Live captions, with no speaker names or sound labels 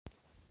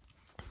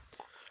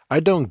I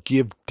don't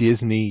give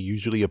Disney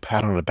usually a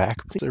pat on the back.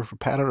 I deserve a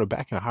pat on the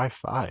back and a high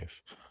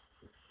five.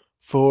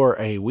 For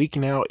a week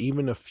now,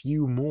 even a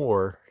few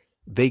more,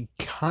 they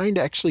kind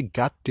of actually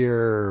got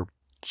their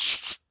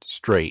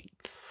straight.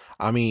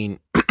 I mean,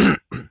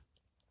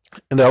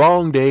 in the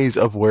long days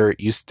of where it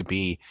used to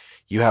be,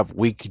 you have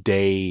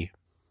weekday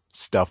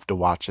stuff to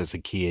watch as a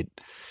kid,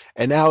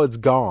 and now it's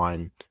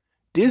gone.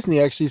 Disney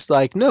actually is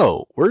like,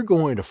 no, we're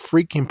going to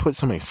freaking put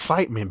some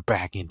excitement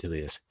back into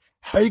this.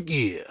 Heck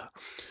yeah.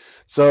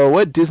 So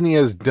what Disney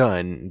has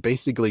done,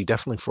 basically,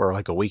 definitely for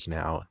like a week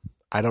now.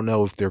 I don't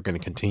know if they're going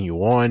to continue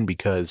on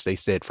because they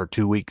said for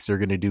 2 weeks they're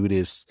going to do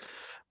this.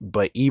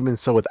 But even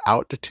so,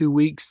 without the 2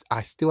 weeks,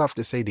 I still have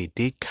to say they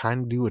did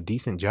kind of do a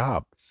decent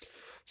job.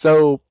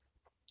 So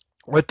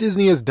what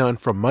Disney has done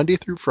from Monday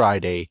through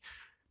Friday,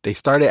 they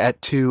start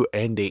at 2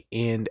 and they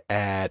end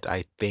at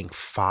I think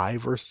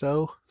 5 or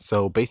so.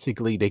 So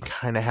basically, they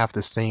kind of have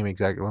the same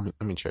exact.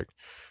 Let me check.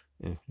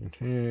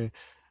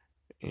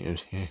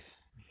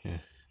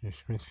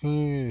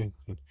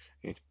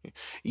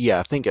 Yeah,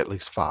 I think at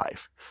least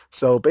 5.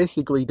 So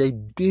basically, they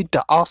did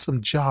the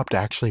awesome job to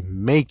actually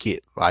make it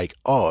like,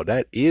 oh,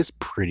 that is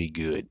pretty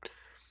good.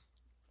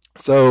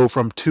 So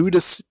from 2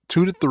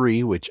 to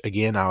 3, which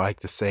again I like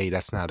to say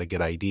that's not a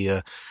good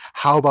idea.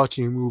 How about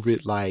you move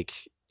it like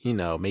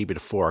maybe to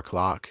 4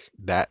 o'clock?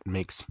 That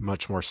makes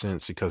much more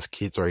sense because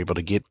kids are able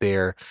to get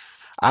there.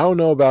 I don't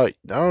know about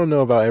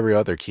every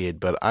other kid,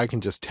 but I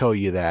can just tell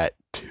you that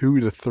 2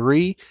 to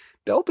 3,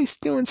 they'll be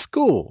still in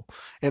school.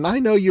 And I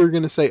know you're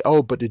gonna say,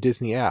 "Oh, but the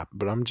Disney app,"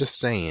 but I'm just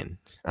saying,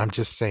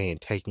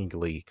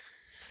 technically,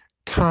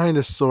 kind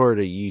of, sort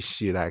of, you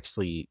should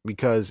actually,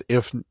 because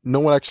if no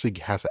one actually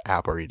has an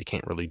app or you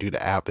can't really do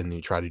the app, and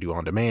you try to do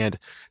on demand,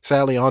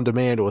 sadly, on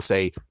demand will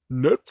say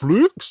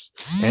Netflix,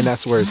 and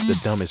that's where it's the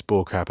dumbest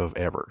bullcrap of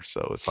ever.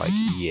 So it's like,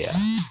 yeah,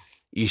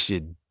 you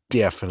should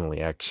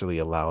definitely actually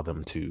allow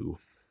them to.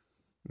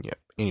 Yeah.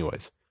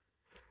 Anyways,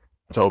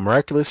 so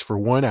Miraculous for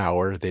 1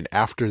 hour. Then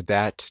after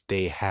that,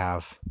 they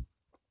have.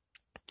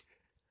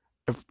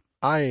 If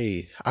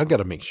I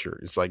gotta make sure.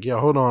 It's like, yeah,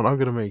 hold on, I'm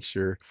gonna make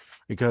sure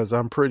because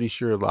I'm pretty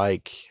sure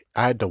like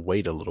I had to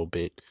wait a little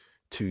bit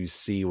to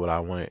see what I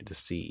wanted to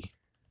see.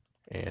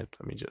 And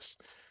let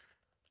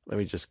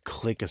me just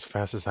click as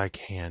fast as I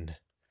can.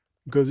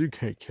 Because you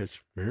can't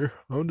catch me.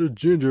 I'm the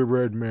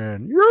gingerbread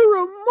man.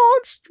 You're a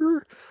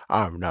monster.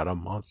 I'm not a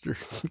monster.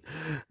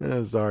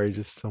 Sorry,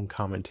 just some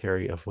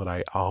commentary of what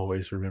I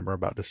always remember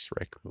about the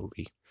Shrek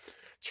movie.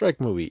 Shrek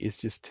movie is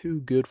just too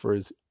good for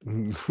his.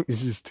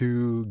 It's just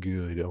too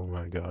good. Oh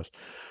my gosh.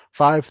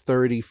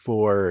 5:30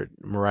 for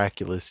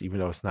Miraculous, even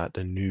though it's not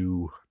the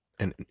new,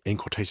 and in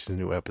quotations,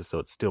 new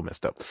episode, still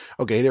messed up.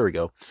 Okay, there we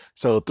go.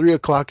 So 3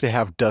 o'clock they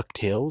have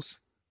DuckTales.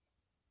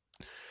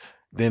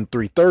 Then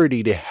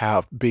 3:30 they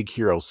have Big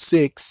Hero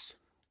 6.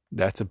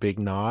 That's a big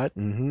nod.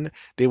 Then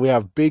we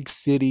have Big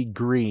City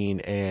Green,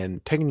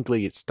 and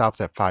technically it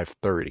stops at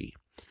 5:30.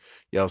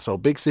 Yeah, so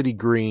Big City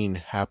Green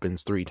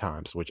happens 3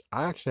 times, which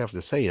I actually have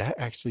to say that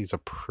actually is a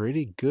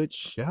pretty good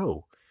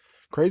show.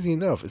 Crazy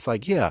enough, it's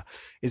like, yeah,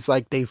 it's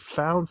like they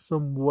found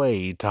some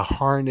way to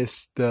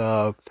harness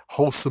the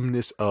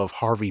wholesomeness of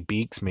Harvey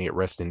Beaks, may it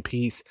rest in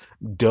peace,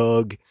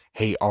 Doug,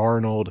 Hey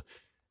Arnold.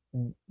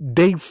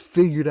 They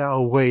figured out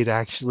a way to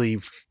actually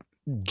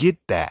get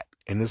that.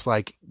 And it's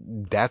like,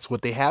 that's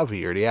what they have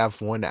here. They have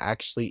one that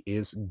actually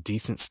is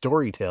decent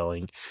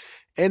storytelling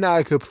and not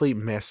a complete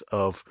mess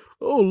of,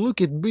 oh,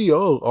 look at me,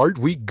 oh, aren't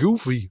we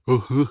goofy?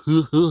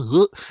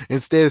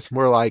 Instead, it's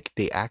more like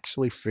they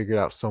actually figured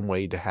out some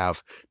way to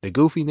have the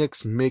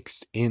goofiness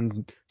mixed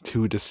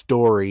into the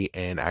story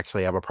and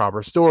actually have a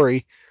proper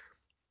story.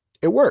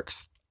 It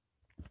works.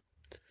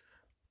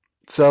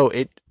 So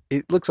it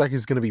looks like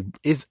it's gonna be,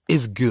 it's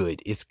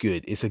good. It's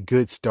good. It's a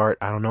good start.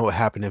 I don't know what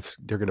happened, if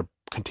they're gonna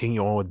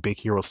continue on with Big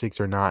Hero 6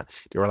 or not.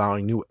 They're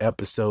allowing new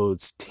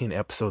episodes, 10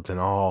 episodes in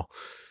all.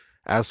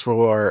 As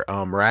for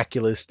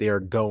Miraculous, they're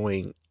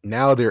going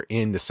now. They're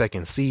in the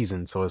second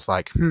season, so it's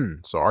like,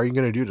 So are you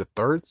gonna do the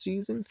third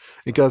season?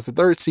 Because the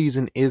third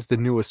season is the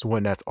newest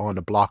one that's on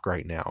the block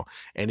right now,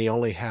 and they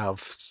only have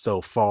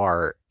so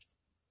far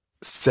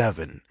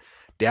 7.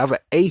 They have an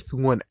eighth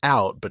one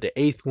out, but the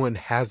eighth one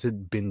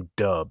hasn't been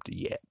dubbed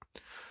yet.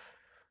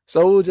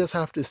 So we'll just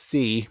have to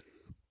see.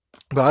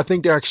 But I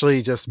think they're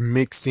actually just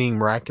mixing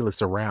Miraculous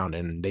around,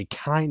 and they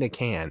kind of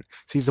can.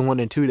 Season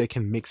 1 and 2, they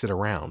can mix it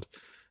around.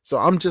 So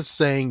I'm just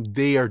saying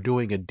they are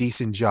doing a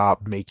decent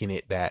job making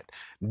it that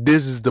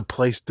this is the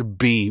place to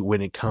be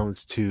when it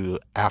comes to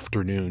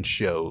afternoon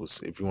shows.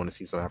 If you want to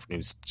see some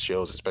afternoon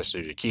shows,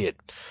 especially as a kid.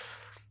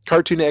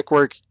 Cartoon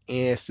Network,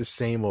 it's the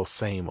same old,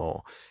 same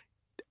old.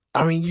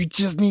 I mean, you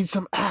just need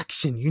some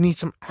action. You need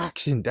some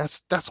action.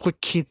 That's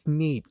what kids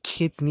need.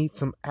 Kids need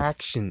some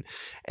action.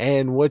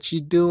 And what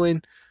you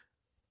doing?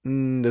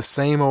 The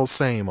same old,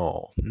 same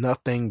old.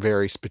 Nothing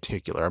very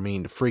particular. I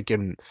mean, the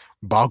freaking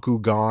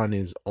Bakugan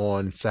is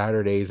on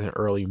Saturdays and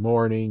early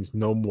mornings.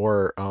 No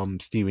more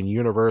Steven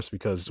Universe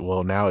because,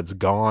 well, now it's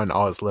gone.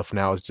 All that's left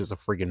now is just a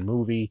freaking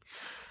movie.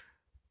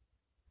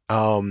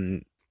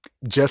 Um,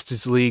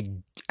 Justice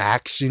League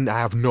Action. I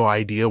have no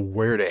idea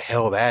where the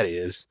hell that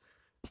is.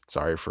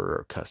 Sorry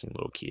for cussing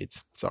little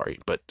kids. Sorry,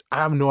 but I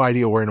have no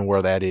idea where in the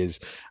world that is.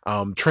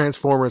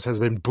 Transformers has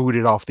been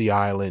booted off the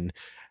island.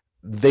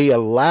 They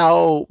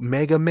allow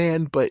Mega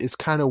Man, but it's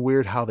kind of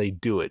weird how they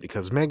do it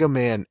because Mega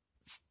Man,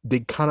 they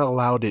kind of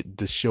allowed it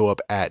to show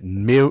up at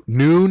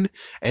noon,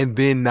 and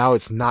then now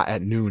it's not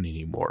at noon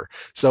anymore.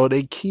 So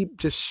they keep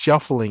just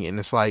shuffling, and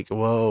it's like,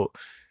 well,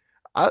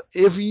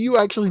 if you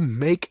actually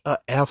make an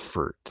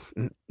effort,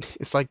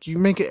 it's like you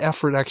make an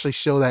effort to actually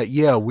show that,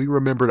 yeah, we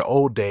remember the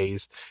old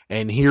days,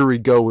 and here we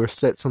go. We'll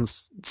set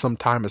some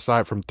time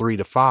aside from 3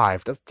 to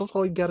 5. That's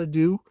all you got to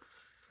do.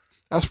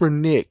 As for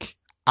Nick,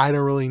 I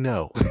don't really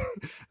know.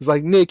 It's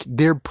like Nick,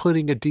 they're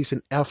putting a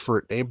decent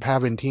effort. They're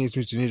having Teenage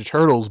Mutant Ninja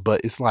Turtles,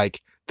 but it's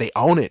like they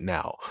own it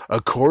now.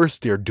 Of course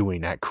they're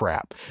doing that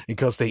crap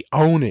because they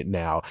own it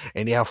now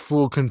and they have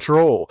full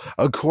control.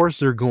 Of course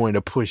they're going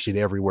to push it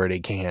everywhere they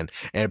can.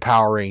 And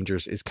Power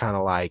Rangers is kind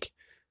of like,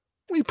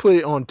 we put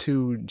it on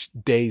 2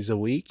 days a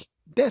week.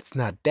 That's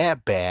not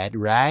that bad,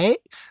 right?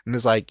 And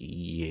it's like,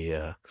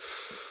 yeah,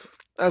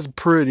 that's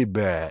pretty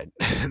bad.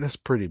 That's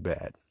pretty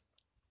bad.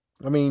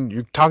 I mean,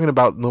 you're talking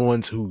about the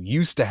ones who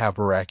used to have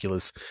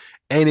Miraculous,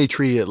 and they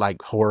treated it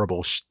like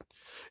horrible.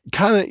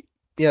 Kind of,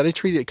 yeah, they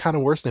treated it kind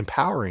of worse than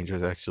Power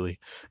Rangers actually,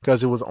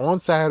 because it was on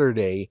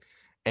Saturday,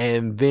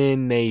 and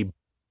then they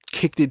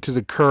kicked it to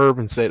the curb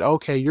and said,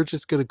 "Okay, you're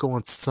just gonna go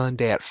on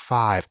Sunday at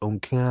 5,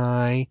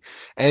 okay?"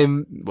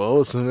 And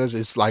well, as soon as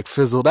it's like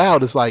fizzled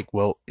out, it's like,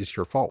 well, it's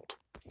your fault.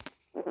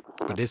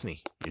 But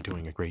Disney, you're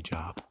doing a great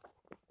job.